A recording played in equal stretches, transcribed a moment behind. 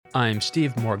I'm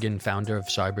Steve Morgan, founder of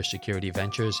Cybersecurity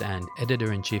Ventures and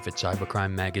editor-in-chief at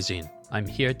Cybercrime Magazine. I'm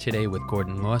here today with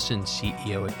Gordon Lawson,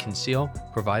 CEO at Conceal,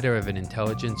 provider of an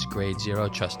intelligence-grade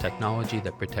zero-trust technology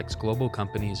that protects global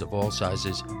companies of all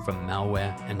sizes from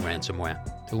malware and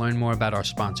ransomware. To learn more about our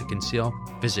sponsor Conceal,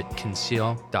 visit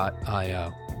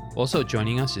conceal.io. Also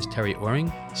joining us is Terry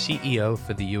Oring, CEO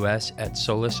for the U.S. at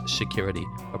Solus Security,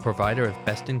 a provider of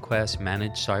best-in-class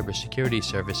managed cybersecurity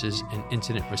services and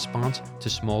incident response to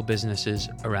small businesses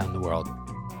around the world.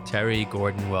 Terry,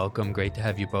 Gordon, welcome. Great to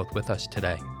have you both with us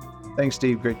today. Thanks,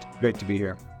 Steve. Great to be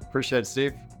here. Appreciate it,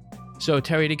 Steve. So,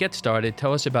 Terry, to get started,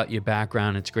 tell us about your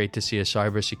background. It's great to see a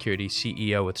cybersecurity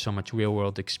CEO with so much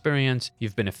real-world experience.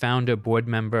 You've been a founder, board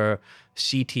member,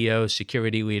 CTO,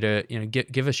 security leader.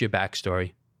 Give us your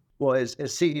backstory. Well, as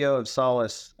CEO of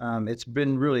Solus, it's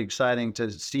been really exciting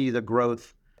to see the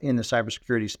growth in the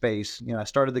cybersecurity space. I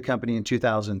started the company in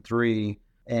 2003,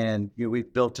 and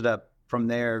we've built it up from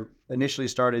there. Initially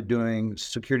started doing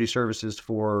security services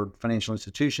for financial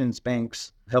institutions,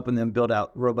 banks, helping them build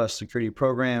out robust security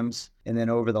programs. And then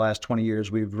over the last 20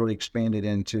 years, we've really expanded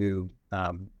into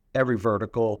every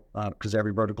vertical, because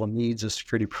every vertical needs a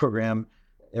security program.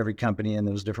 Every company in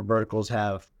those different verticals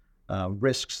have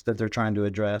risks that they're trying to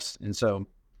address. And so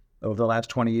over the last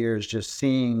 20 years, just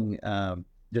seeing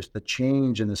just the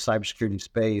change in the cybersecurity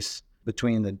space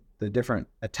between the different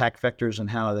attack vectors and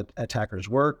how the attackers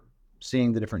work,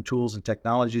 seeing the different tools and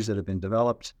technologies that have been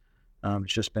developed,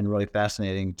 it's just been really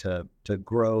fascinating to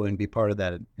grow and be part of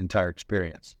that entire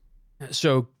experience.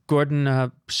 So,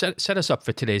 Gordon, set us up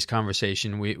for today's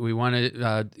conversation. We want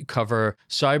to cover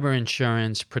cyber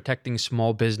insurance, protecting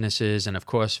small businesses, and of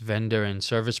course, vendor and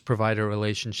service provider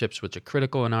relationships, which are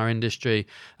critical in our industry,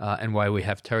 and why we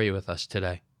have Terry with us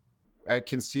today. At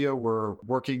Conceal, we're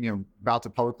working and about to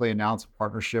publicly announce a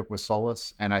partnership with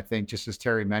Solus. And I think, just as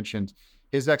Terry mentioned,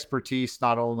 his expertise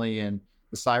not only in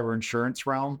the cyber insurance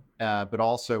realm, but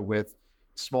also with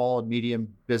small and medium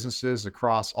businesses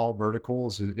across all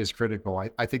verticals is critical.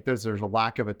 I think there's a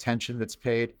lack of attention that's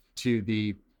paid to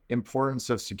the importance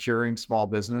of securing small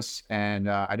business. And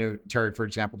I know Terry, for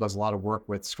example, does a lot of work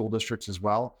with school districts as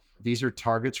well. These are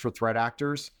targets for threat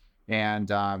actors.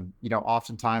 And,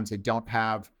 oftentimes they don't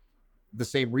have the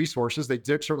same resources. They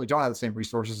certainly don't have the same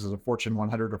resources as a Fortune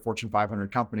 100 or Fortune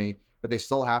 500 company, but they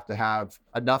still have to have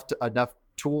enough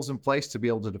tools in place to be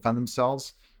able to defend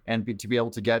themselves and to be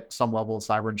able to get some level of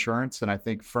cyber insurance. And I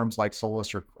think firms like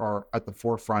Solus are at the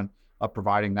forefront of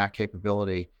providing that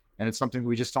capability. And it's something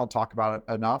we just don't talk about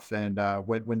enough. And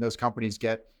when those companies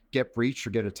get breached or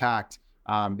get attacked,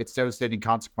 it's devastating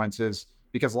consequences,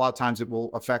 because a lot of times it will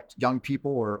affect young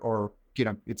people or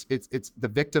it's the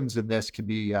victims in this can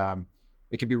be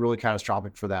it can be really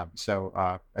catastrophic for them.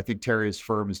 So I think Terry's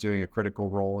firm is doing a critical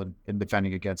role in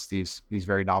defending against these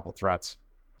very novel threats.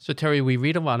 So, Terry, we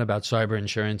read a lot about cyber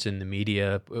insurance in the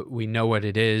media. We know what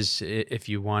it is. If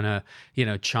you want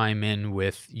to, chime in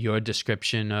with your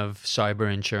description of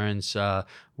cyber insurance,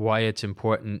 why it's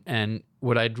important. And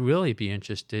what I'd really be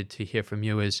interested to hear from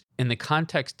you is, in the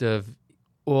context of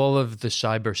all of the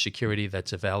cybersecurity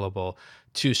that's available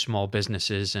to small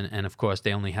businesses, and of course,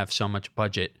 they only have so much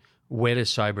budget, where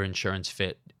does cyber insurance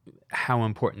fit? How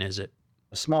important is it?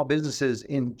 Small businesses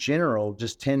in general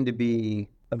just tend to be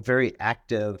a very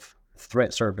active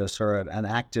threat surface or an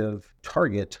active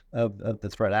target of the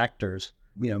threat actors,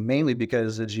 mainly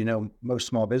because, as you know, most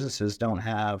small businesses don't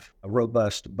have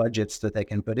robust budgets that they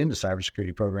can put into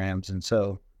cybersecurity programs. And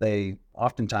so they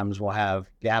oftentimes will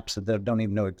have gaps that they don't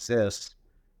even know exist.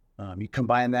 You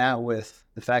combine that with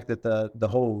the fact that the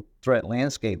whole threat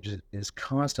landscape is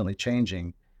constantly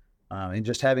changing. And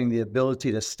just having the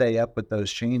ability to stay up with those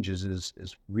changes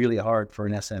is really hard for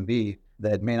an SMB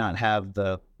that may not have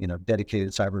the dedicated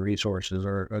cyber resources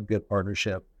or a good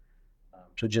partnership.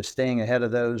 So just staying ahead of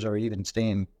those or even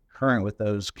staying current with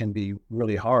those can be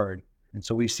really hard. And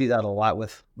so we see that a lot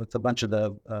with a bunch of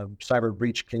the cyber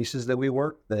breach cases that we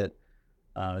work, that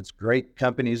it's great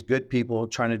companies, good people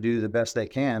trying to do the best they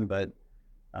can, but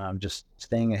just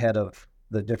staying ahead of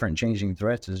the different changing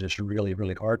threats is just really,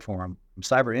 really hard for them.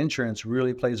 Cyber insurance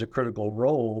really plays a critical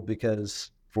role,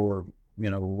 because for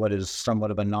what is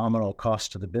somewhat of a nominal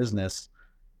cost to the business,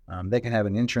 they can have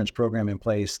an insurance program in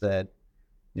place that,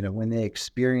 when they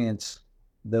experience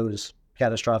those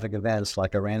catastrophic events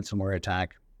like a ransomware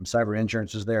attack, cyber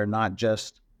insurance is there not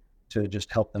just to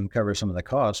help them cover some of the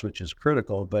costs, which is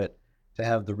critical, but to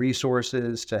have the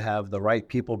resources, to have the right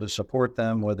people to support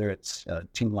them, whether it's a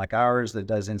team like ours that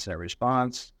does incident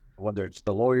response, whether it's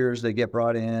the lawyers that get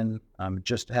brought in,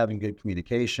 just having good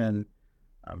communication.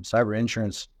 Cyber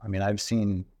insurance, I've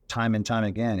seen time and time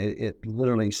again, it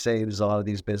literally saves a lot of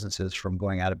these businesses from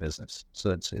going out of business.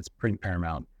 So it's pretty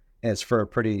paramount. And it's for a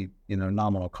pretty,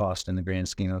 nominal cost in the grand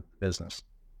scheme of the business.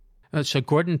 So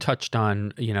Gordon touched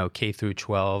on, K through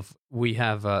 12. We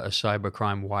have a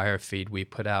cybercrime wire feed we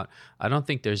put out. I don't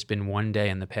think there's been one day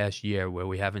in the past year where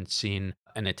we haven't seen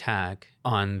an attack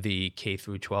on the K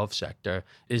through 12 sector.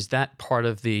 Is that part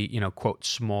of the, quote,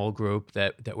 small group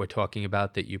that we're talking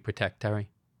about that you protect, Terry?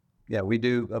 Yeah, we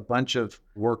do a bunch of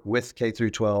work with K through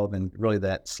 12 and really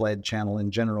that SLED channel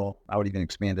in general. I would even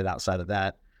expand it outside of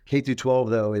that. K through 12,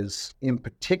 though, is in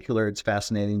particular, it's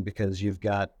fascinating because you've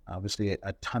got obviously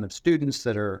a ton of students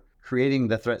that are creating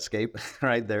the threatscape,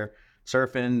 right? They're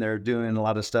surfing, they're doing a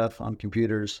lot of stuff on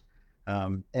computers.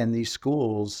 And these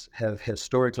schools have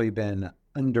historically been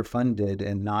underfunded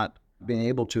and not been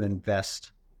able to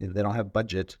invest. They don't have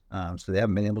budget, so they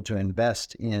haven't been able to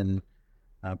invest in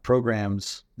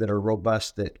programs that are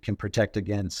robust that can protect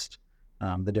against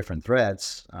the different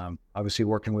threats. Obviously,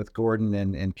 working with Gordon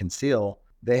and Conceal,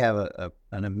 they have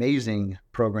an amazing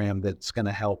program that's going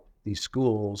to help these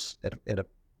schools at a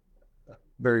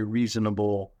very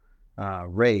reasonable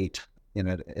rate,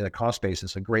 at a cost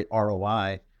basis, a great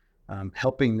ROI,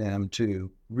 helping them to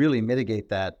really mitigate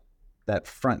that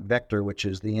front vector, which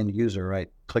is the end user, right?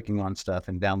 Clicking on stuff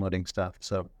and downloading stuff.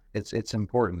 So it's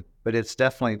important, but it's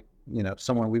definitely,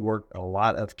 someone we work a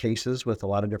lot of cases with a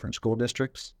lot of different school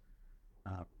districts.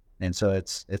 And so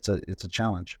it's a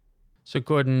challenge. So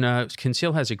Gordon,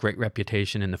 Conceal has a great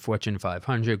reputation in the Fortune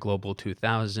 500, Global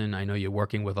 2000. I know you're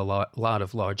working with a lot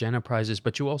of large enterprises,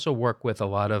 but you also work with a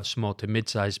lot of small to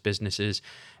mid-sized businesses.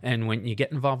 And when you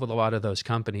get involved with a lot of those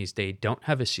companies, they don't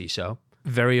have a CISO.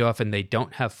 Very often, they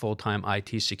don't have full-time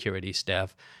IT security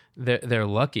staff. They're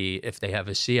lucky if they have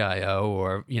a CIO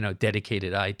or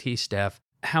dedicated IT staff.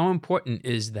 How important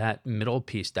is that middle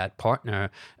piece, that partner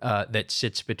that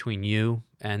sits between you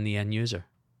and the end user?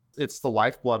 It's the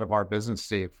lifeblood of our business,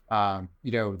 Steve.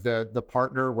 The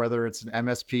partner, whether it's an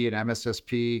MSP,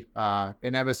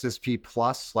 an MSSP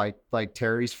plus, like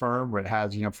Terry's firm, where it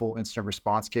has full incident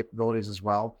response capabilities as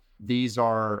well. These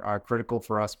are critical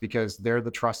for us because they're the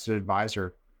trusted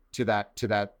advisor to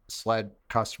that SLED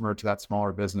customer, to that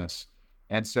smaller business.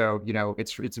 And so,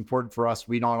 it's important for us.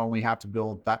 We not only have to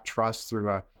build that trust through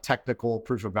a technical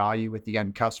proof of value with the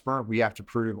end customer, we have to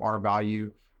prove our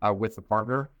value with the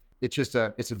partner. It's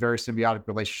a very symbiotic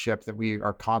relationship that we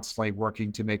are constantly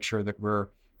working to make sure that we're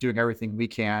doing everything we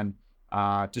can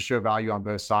to show value on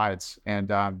both sides.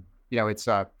 And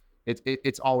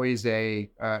it's always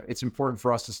it's important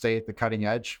for us to stay at the cutting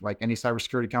edge, like any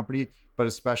cybersecurity company, but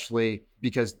especially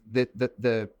because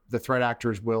the threat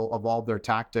actors will evolve their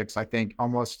tactics. I think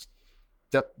almost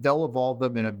they'll evolve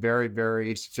them in a very,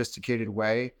 very sophisticated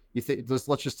way.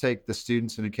 Let's just take the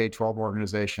students in a K-12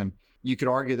 organization. You could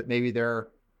argue that maybe they're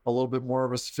a little bit more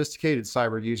of a sophisticated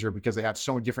cyber user because they have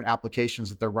so many different applications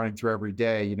that they're running through every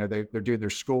day. They're doing their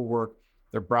schoolwork,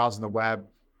 they're browsing the web,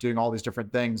 doing all these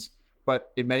different things.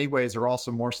 But in many ways, they're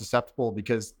also more susceptible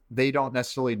because they don't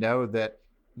necessarily know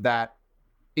that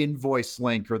invoice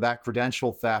link or that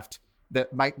credential theft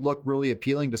that might look really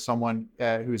appealing to someone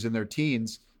who's in their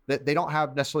teens, that they don't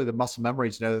have necessarily the muscle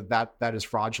memory to know that is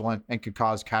fraudulent and could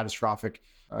cause catastrophic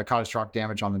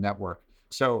damage on the network.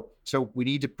 So we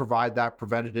need to provide that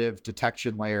preventative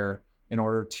detection layer in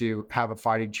order to have a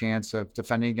fighting chance of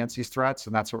defending against these threats.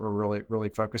 And that's what we're really, really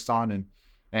focused on.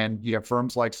 And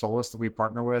firms like Solus that we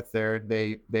partner with,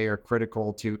 they are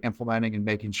critical to implementing and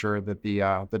making sure that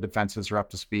the defenses are up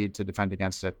to speed to defend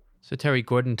against it. So Terry,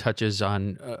 Gordon touches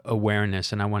on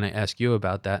awareness, and I want to ask you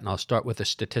about that. And I'll start with a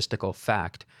statistical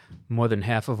fact. More than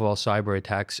half of all cyber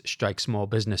attacks strike small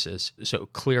businesses. So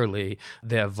clearly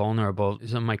they're vulnerable.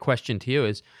 So my question to you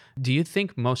is, do you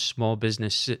think most small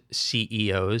business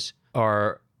CEOs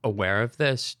are aware of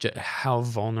this, how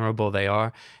vulnerable they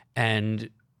are? And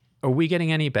are we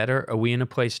getting any better? Are we in a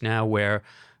place now where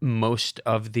most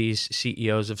of these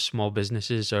CEOs of small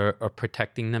businesses are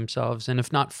protecting themselves? And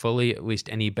if not fully, at least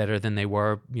any better than they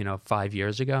were, 5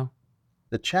 years ago?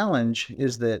 The challenge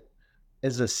is that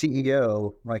as a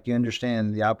CEO, like you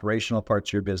understand the operational parts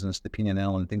of your business, the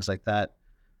P&L and things like that,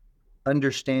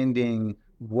 understanding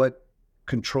what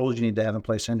controls you need to have in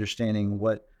place, understanding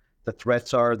what the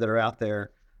threats are that are out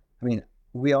there. I mean,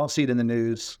 we all see it in the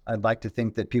news. I'd like to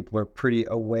think that people are pretty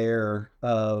aware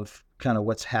of kind of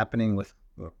what's happening with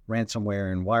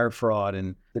ransomware and wire fraud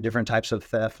and the different types of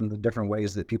theft and the different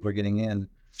ways that people are getting in,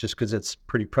 just because it's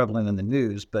pretty prevalent in the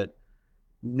news. But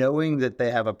knowing that they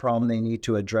have a problem they need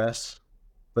to address,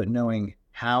 but knowing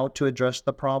how to address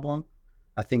the problem,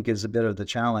 I think is a bit of the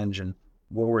challenge. And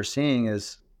what we're seeing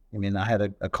is I mean, I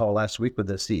had a call last week with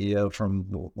the CEO from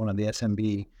one of the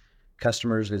SMB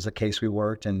customers. Is a case we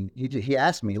worked, and he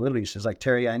asked me literally, he says like,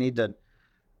 Terry,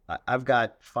 I've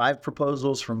got 5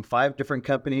 proposals from 5 different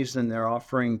companies, and they're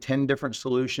offering 10 different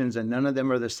solutions, and none of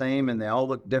them are the same, and they all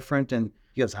look different. And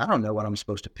he goes, I don't know what I'm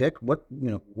supposed to pick.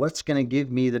 What's going to give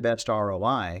me the best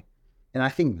ROI? And I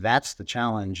think that's the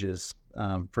challenge is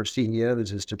for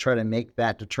CEOs is to try to make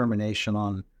that determination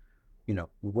on,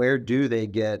 where do they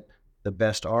get the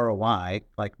best ROI?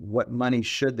 Like what money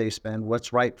should they spend?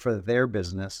 What's right for their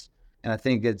business? And I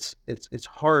think it's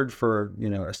hard for,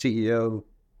 a CEO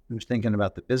who's thinking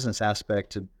about the business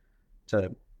aspect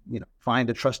to find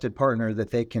a trusted partner that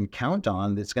they can count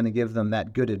on that's going to give them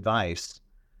that good advice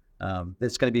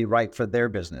that's going to be right for their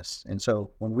business. And so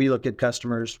when we look at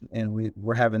customers and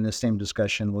we're having this same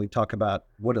discussion, we talk about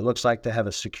what it looks like to have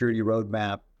a security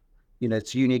roadmap.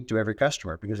 It's unique to every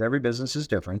customer because every business is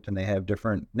different and they have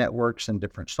different networks and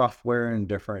different software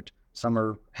and some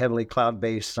are heavily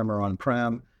cloud-based, some are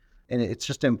on-prem. And it's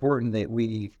just important that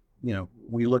we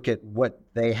look at what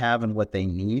they have and what they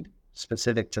need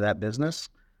specific to that business,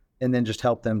 and then just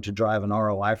help them to drive an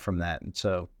ROI from that. And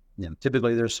so,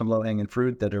 typically there's some low-hanging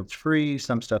fruit that are free,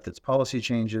 some stuff that's policy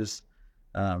changes,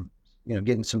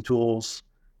 getting some tools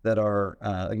that are,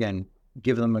 again,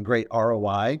 give them a great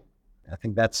ROI. I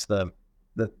think that's the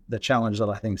challenge that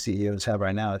I think CEOs have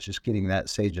right now is just getting that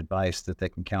sage advice that they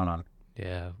can count on.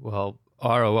 Yeah. Well,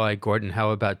 ROI, Gordon,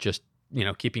 how about just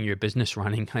keeping your business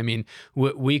running? I mean,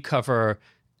 we cover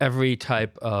every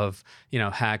type of,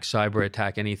 hack, cyber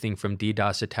attack, anything from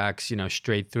DDoS attacks,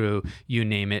 straight through, you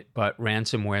name it. But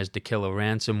ransomware is the killer.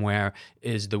 Ransomware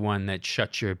is the one that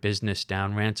shuts your business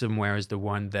down. Ransomware is the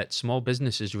one that small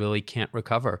businesses really can't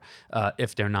recover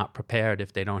if they're not prepared,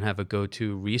 if they don't have a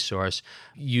go-to resource.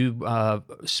 You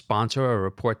sponsor a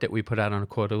report that we put out on a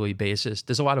quarterly basis.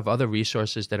 There's a lot of other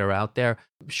resources that are out there.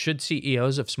 Should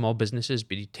CEOs of small businesses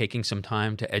be taking some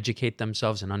time to educate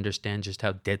themselves and understand just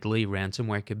how deadly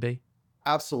ransomware could be?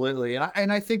 Absolutely.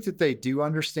 And I think that they do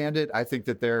understand it. I think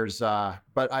that there's,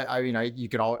 but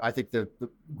I think the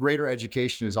greater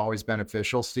education is always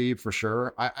beneficial, Steve, for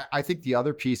sure. I think the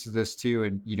other piece of this too,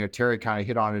 and, Terry kind of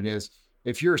hit on it, is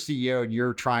if you're a CEO and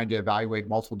you're trying to evaluate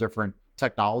multiple different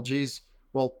technologies,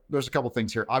 well, there's a couple of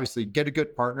things here. Obviously, get a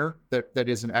good partner that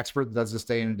is an expert that does this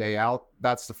day in and day out.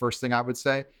 That's the first thing I would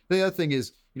say. The other thing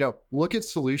is, look at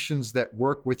solutions that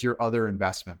work with your other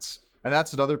investments. And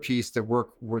that's another piece that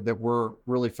we're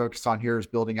really focused on here is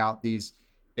building out an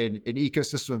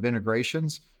ecosystem of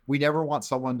integrations. We never want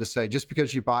someone to say, just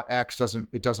because you bought X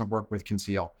it doesn't work with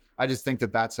Conceal. I just think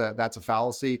that that's a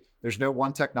fallacy. There's no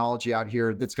one technology out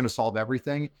here that's going to solve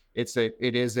everything. It's a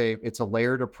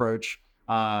layered approach.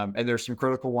 And there's some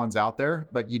critical ones out there,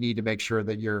 but you need to make sure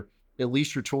that at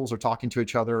least your tools are talking to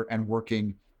each other and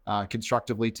working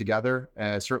constructively together.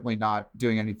 Certainly not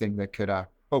doing anything that could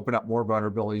open up more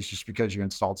vulnerabilities just because you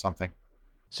installed something.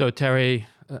 So Terry,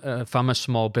 if I'm a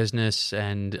small business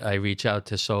and I reach out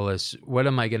to Solus, what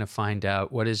am I going to find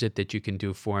out? What is it that you can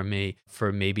do for me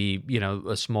for maybe,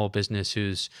 a small business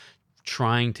who's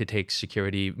trying to take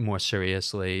security more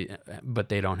seriously, but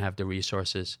they don't have the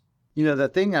resources? The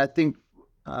thing I think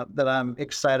that I'm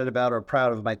excited about or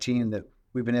proud of my team that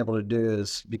we've been able to do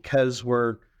is because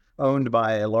we're owned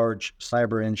by a large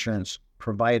cyber insurance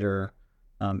provider,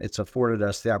 it's afforded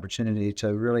us the opportunity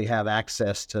to really have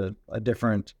access to a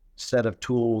different set of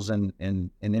tools and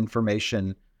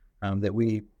information that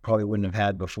we probably wouldn't have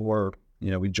had before,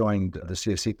 we joined the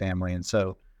CFC family. And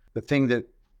so the thing that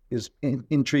is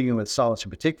intriguing with Solus in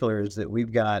particular is that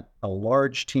we've got a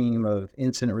large team of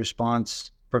incident response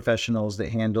professionals that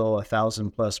handle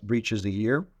 1,000+ breaches a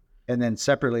year. And then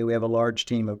separately, we have a large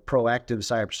team of proactive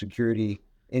cybersecurity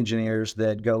engineers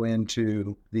that go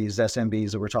into these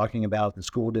SMBs that we're talking about, the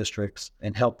school districts,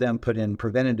 and help them put in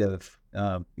preventative,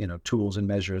 tools and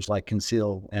measures like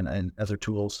Conceal and other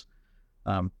tools.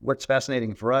 What's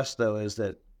fascinating for us, though, is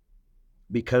that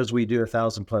because we do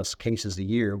 1,000+ cases a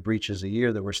year, breaches a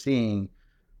year that we're seeing,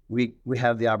 we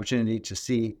have the opportunity to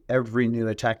see every new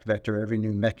attack vector, every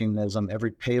new mechanism,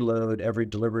 every payload, every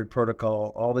delivery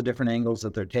protocol, all the different angles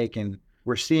that they're taking.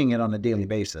 We're seeing it on a daily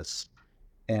basis.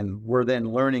 And we're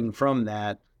then learning from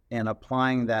that and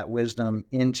applying that wisdom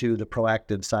into the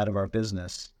proactive side of our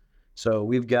business. So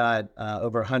we've got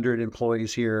over 100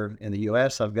 employees here in the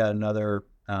US. I've got another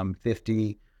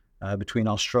 50 between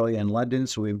Australia and London.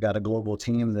 So we've got a global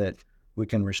team that we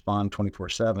can respond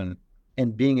 24/7.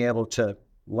 And being able to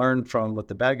learn from what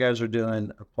the bad guys are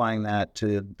doing, applying that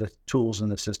to the tools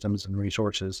and the systems and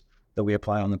resources that we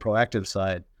apply on the proactive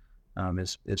side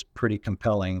is pretty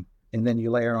compelling. And then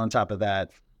you layer on top of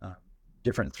that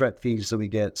different threat feeds that we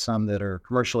get, some that are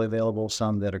commercially available,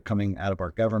 some that are coming out of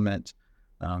our government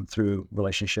through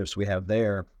relationships we have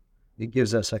there. It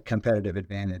gives us a competitive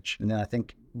advantage. And then I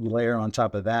think you layer on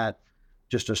top of that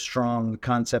just a strong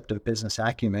concept of business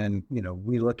acumen.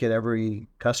 We look at every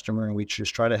customer and we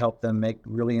just try to help them make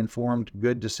really informed,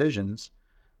 good decisions.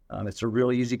 It's a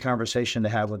really easy conversation to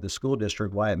have with the school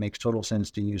district, why it makes total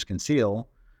sense to use Conceal,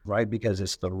 right? Because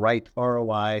it's the right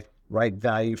ROI, right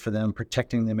value for them,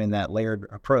 protecting them in that layered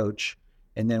approach.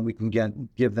 And then we can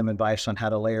give them advice on how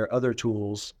to layer other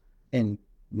tools and,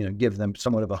 give them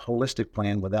somewhat of a holistic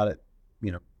plan without it,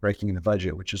 breaking the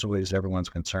budget, which is always everyone's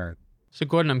concern. So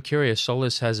Gordon, I'm curious,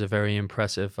 Solus has a very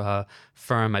impressive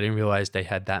firm. I didn't realize they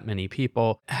had that many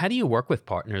people. How do you work with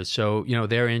partners? So,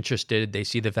 they're interested, they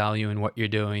see the value in what you're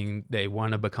doing, they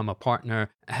want to become a partner.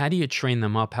 How do you train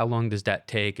them up? How long does that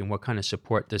take? And what kind of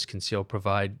support does Conceal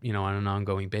provide, on an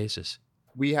ongoing basis?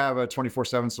 We have a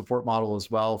 24/7 support model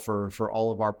as well for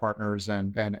all of our partners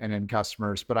and end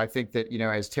customers. But I think that,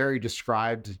 as Terry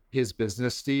described his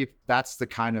business, Steve, that's the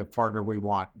kind of partner we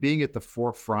want. Being at the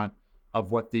forefront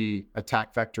of what the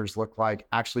attack vectors look like,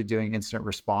 actually doing incident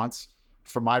response.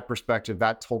 From my perspective,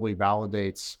 that totally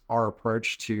validates our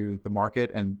approach to the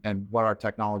market and what our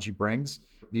technology brings.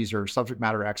 These are subject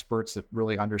matter experts that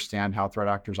really understand how threat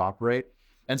actors operate.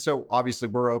 And so obviously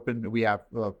we're open. We have,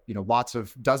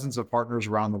 dozens of partners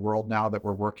around the world now that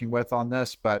we're working with on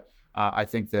this. But I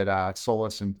think that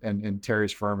Solus and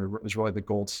Terry's firm is really the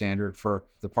gold standard for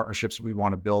the partnerships that we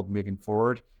want to build moving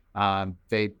forward.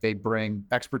 They bring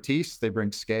expertise, they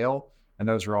bring scale, and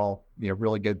those are all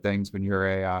really good things when you're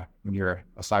a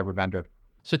cyber vendor.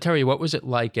 So Terry, what was it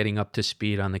like getting up to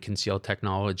speed on the Conceal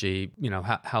technology?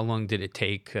 How long did it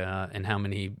take, and how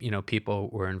many people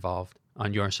were involved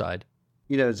on your side?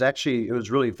 It was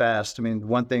really fast. I mean,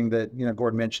 one thing that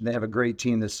Gordon mentioned, they have a great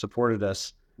team that supported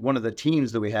us. One of the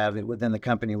teams that we have within the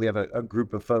company, we have a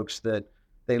group of folks that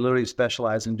they literally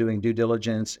specialize in doing due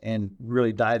diligence and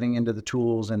really diving into the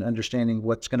tools and understanding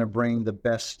what's going to bring the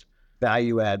best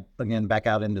value add, again, back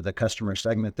out into the customer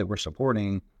segment that we're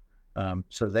supporting.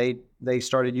 So they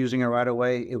started using it right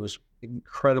away. It was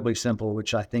incredibly simple,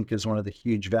 which I think is one of the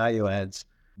huge value adds.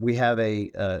 We have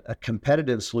a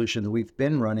competitive solution that we've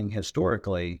been running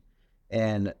historically.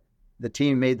 And the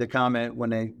team made the comment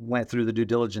when they went through the due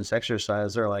diligence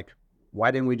exercise, they're like, why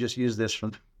didn't we just use this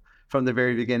from the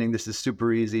very beginning? This is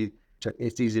super easy.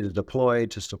 It's easy to deploy,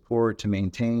 to support, to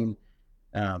maintain,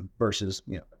 versus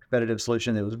a competitive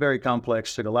solution that was very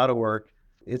complex, took a lot of work.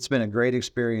 It's been a great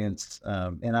experience,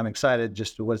 and I'm excited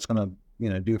just to what it's going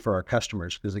to do for our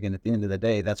customers. Because again, at the end of the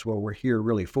day, that's what we're here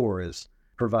really for, is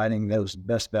providing those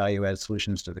best value add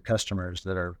solutions to the customers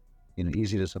that are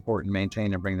easy to support and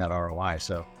maintain and bring that ROI.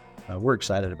 So we're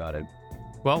excited about it.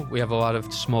 Well, we have a lot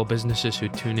of small businesses who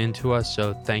tune into us,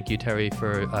 so thank you, Terry,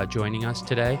 for joining us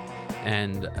today,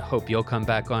 and I hope you'll come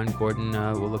back on. Gordon,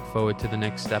 we'll look forward to the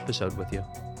next episode with you.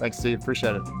 Thanks, Steve.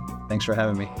 Appreciate it. Thanks for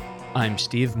having me. I'm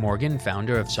Steve Morgan,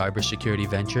 founder of Cybersecurity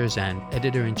Ventures and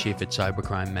editor-in-chief at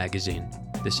Cybercrime Magazine.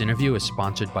 This interview is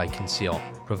sponsored by Conceal,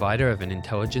 provider of an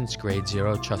intelligence-grade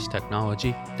zero trust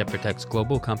technology that protects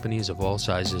global companies of all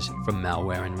sizes from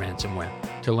malware and ransomware.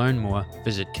 To learn more,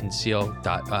 visit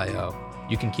conceal.io.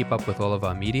 You can keep up with all of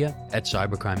our media at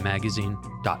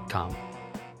cybercrimemagazine.com.